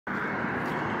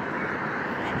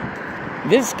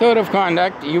this code of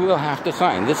conduct you will have to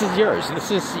sign. This is yours.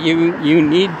 This is you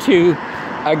need to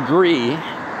agree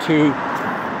to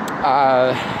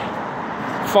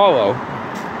follow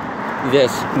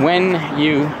this when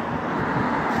you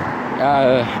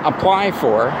apply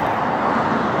for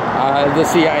the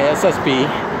CISSP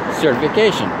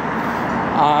certification.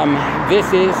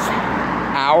 This is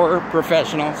our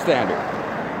professional standard.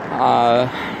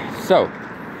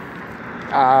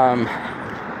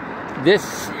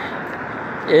 This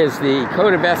is the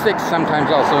Code of Ethics,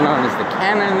 sometimes also known as the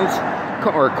Canons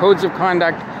or Codes of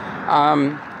Conduct.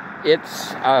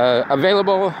 It's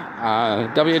available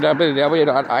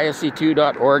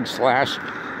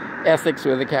www.isc2.org/ethics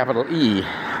with a capital E.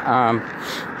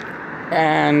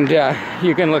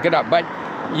 You can look it up. But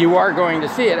you are going to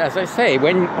see it, as I say,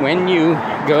 when you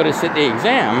go to sit the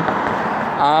exam.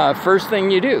 First thing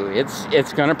you do,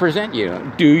 it's going to present you.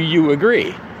 Do you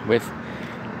agree with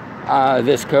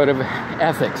this code of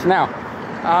ethics? Now,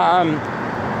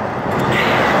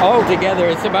 altogether,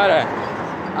 it's about a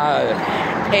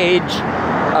page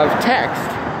of text,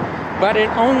 but it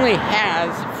only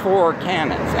has 4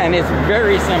 canons, and it's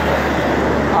very simple.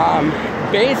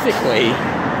 Basically,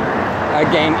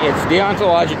 again, it's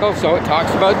deontological, so it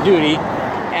talks about duty,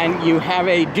 and you have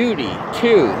a duty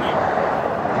to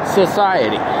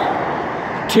society,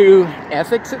 to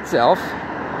ethics itself,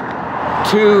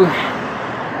 to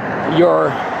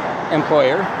your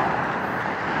employer,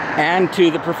 and to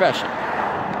the profession.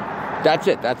 That's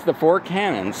it. That's the 4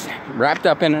 canons wrapped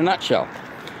up in a nutshell.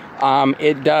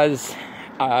 It does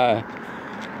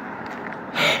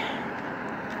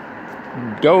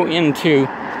go into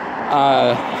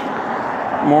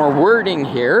more wording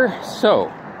here.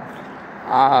 So,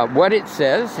 what it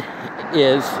says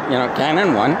is,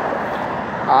 Canon 1,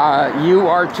 you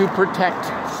are to protect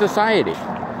society,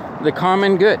 the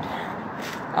common good,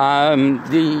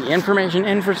 the information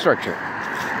infrastructure.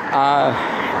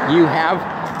 You have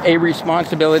a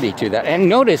responsibility to that. And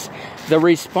notice, the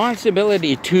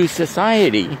responsibility to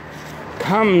society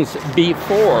comes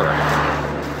before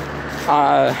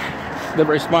the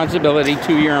responsibility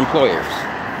to your employers.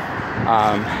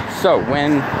 So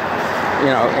when,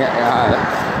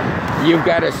 you've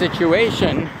got a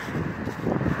situation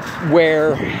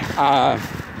where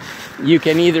you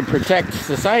can either protect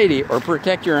society or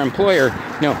protect your employer.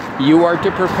 No, you are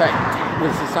to protect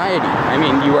the society. I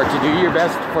mean, you are to do your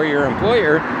best for your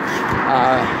employer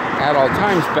at all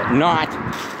times, but not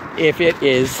if it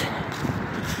is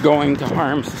going to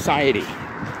harm society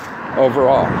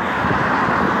overall.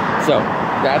 So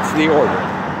that's the order.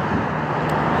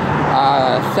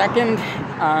 Second,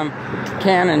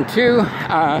 Canon 2,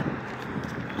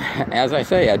 as I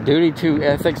say, a duty to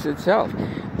ethics itself.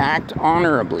 Act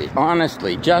honorably,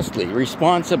 honestly, justly,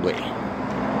 responsibly.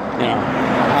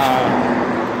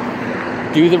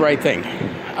 Do the right thing.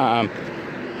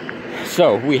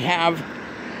 So we have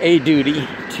a duty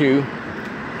to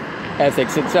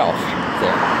ethics itself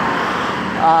there.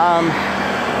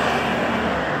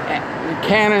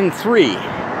 Canon 3,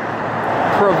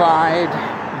 provide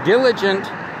diligent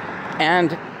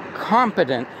and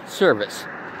competent service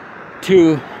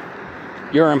to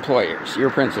your employers, your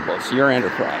principals, your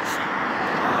enterprise.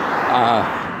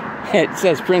 It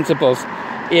says principals.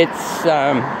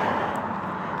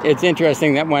 It's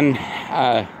interesting that one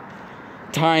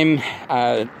time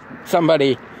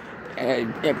somebody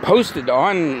posted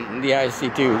on the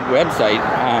ISC2 website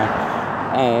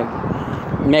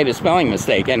made a spelling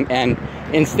mistake, and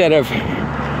instead of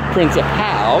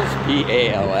principals,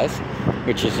 P-A-L-S,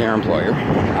 which is their employer,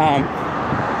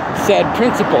 said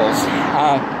principals,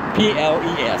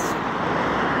 P-L-E-S,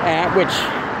 which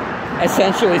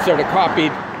essentially sort of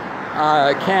copied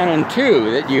Canon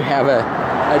 2, that you have a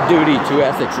duty to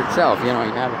ethics itself. You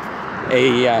have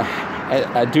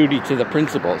a duty to the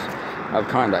principles of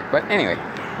conduct. But anyway,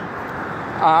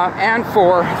 and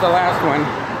for the last one,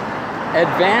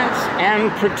 advance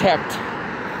and protect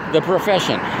the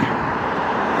profession.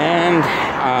 And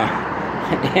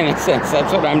in a sense,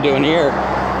 that's what I'm doing here,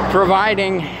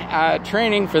 providing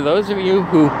training for those of you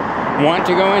who want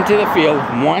to go into the field,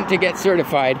 want to get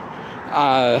certified,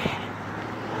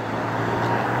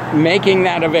 making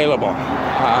that available.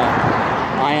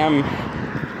 I am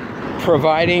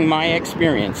providing my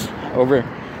experience over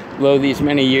these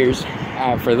many years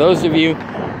for those of you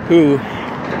who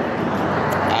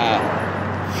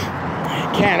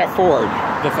can't afford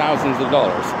the thousands of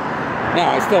dollars.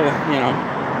 Now, I still,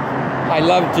 I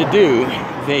love to do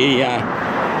the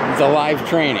live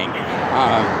training,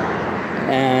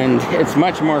 and it's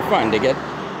much more fun to get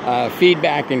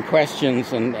feedback and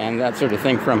questions and that sort of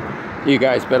thing from you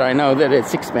guys, but I know that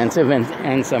it's expensive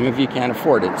and some of you can't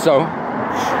afford it. So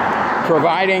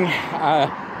providing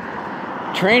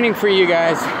training for you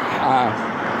guys,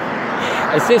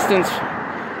 assistance,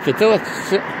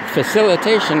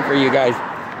 facilitation for you guys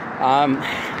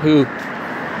who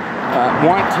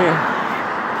want to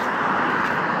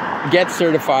get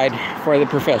certified for the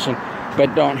profession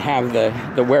but don't have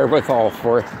the wherewithal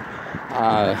for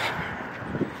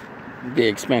the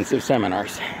expensive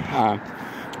seminars.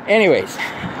 Anyways,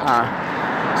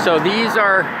 so these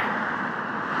are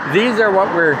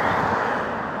what we're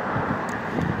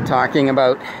talking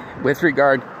about with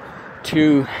regard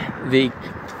to the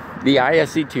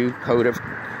ISC2 code of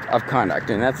conduct,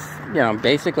 and that's, you know,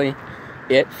 basically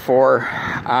it for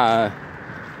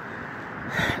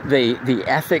the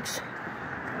ethics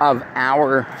of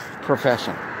our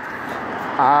profession.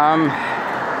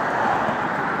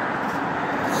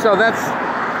 So that's,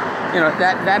 you know,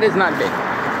 that is not big.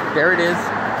 There it is.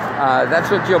 That's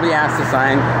what you'll be asked to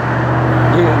sign.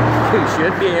 You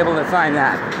should be able to sign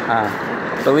that.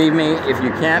 Believe me, if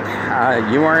you can't,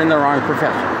 you are in the wrong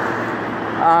profession.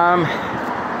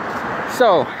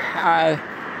 So,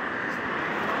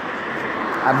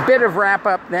 a bit of wrap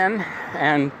up then,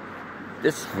 and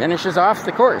this finishes off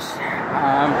the course.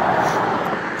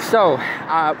 So,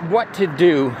 what to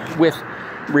do with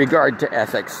regard to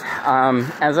ethics?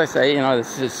 As I say, you know,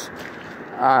 this is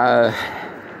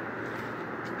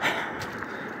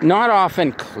not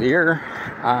often clear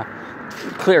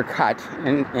cut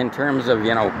in terms of,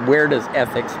 you know, where does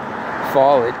ethics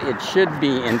fall. It should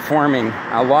be informing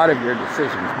a lot of your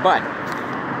decisions, but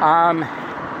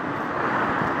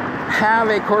have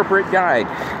a corporate guide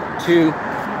to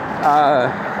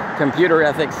computer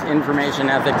ethics, information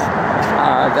ethics,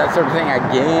 that sort of thing.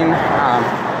 Again,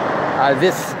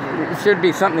 this should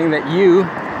be something that you,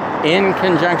 in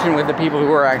conjunction with the people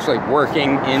who are actually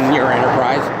working in your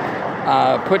enterprise,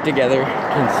 put together,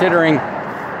 considering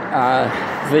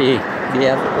the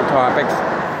ethical topics,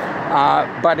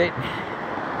 but it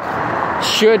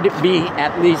should be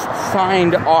at least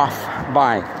signed off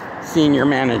by senior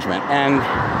management, and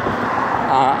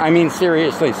I mean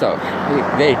seriously so.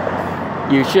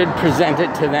 You should present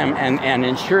it to them and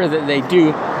ensure that they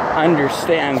do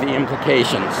understand the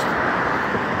implications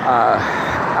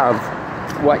of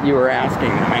what you are asking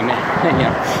them. And, you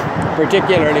know,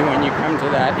 particularly when you come to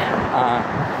that,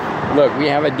 look, we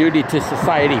have a duty to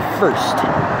society first.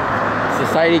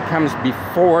 Society comes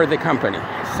before the company.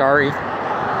 Sorry,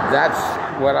 that's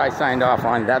what I signed off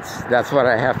on. That's what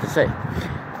I have to say,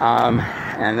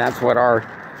 and that's what our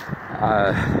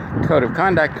code of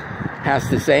conduct has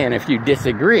to say. And if you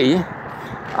disagree,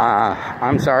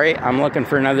 I'm sorry, I'm looking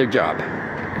for another job.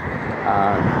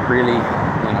 Really,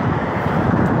 you know,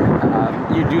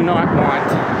 you do not want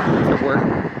to work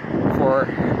for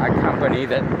a company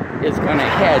that is going to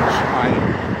hedge on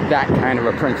that kind of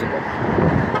a principle.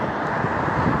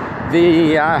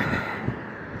 You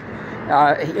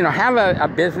know, have a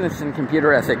business and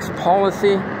computer ethics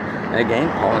policy. Again,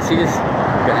 policy is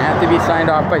going to have to be signed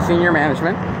off by senior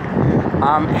management.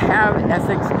 Have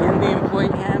ethics in the employee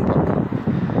handbook.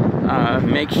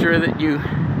 Make sure that you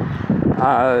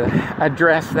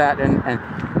address that, and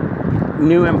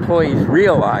new employees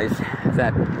realize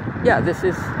that, yeah, this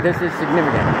is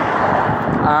significant.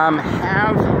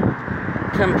 Have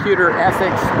computer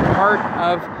ethics part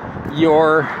of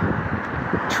your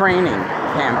training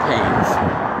campaigns.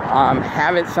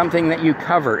 Have it something that you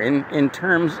cover in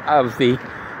terms of the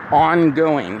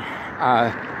ongoing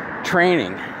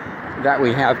training that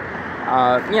we have,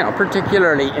 you know,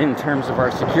 particularly in terms of our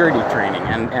security training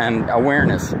and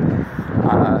awareness.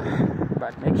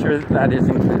 But make sure that is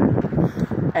included.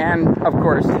 And, of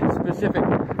course, specific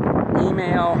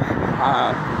email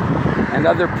and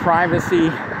other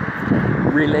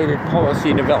privacy-related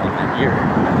policy development. You're,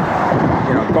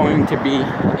 you know, going to be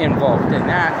involved in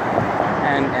that,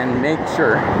 and make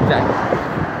sure that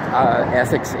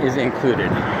ethics is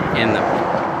included in them.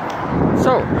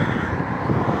 So,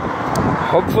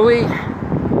 hopefully,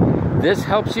 this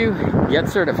helps you get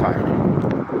certified.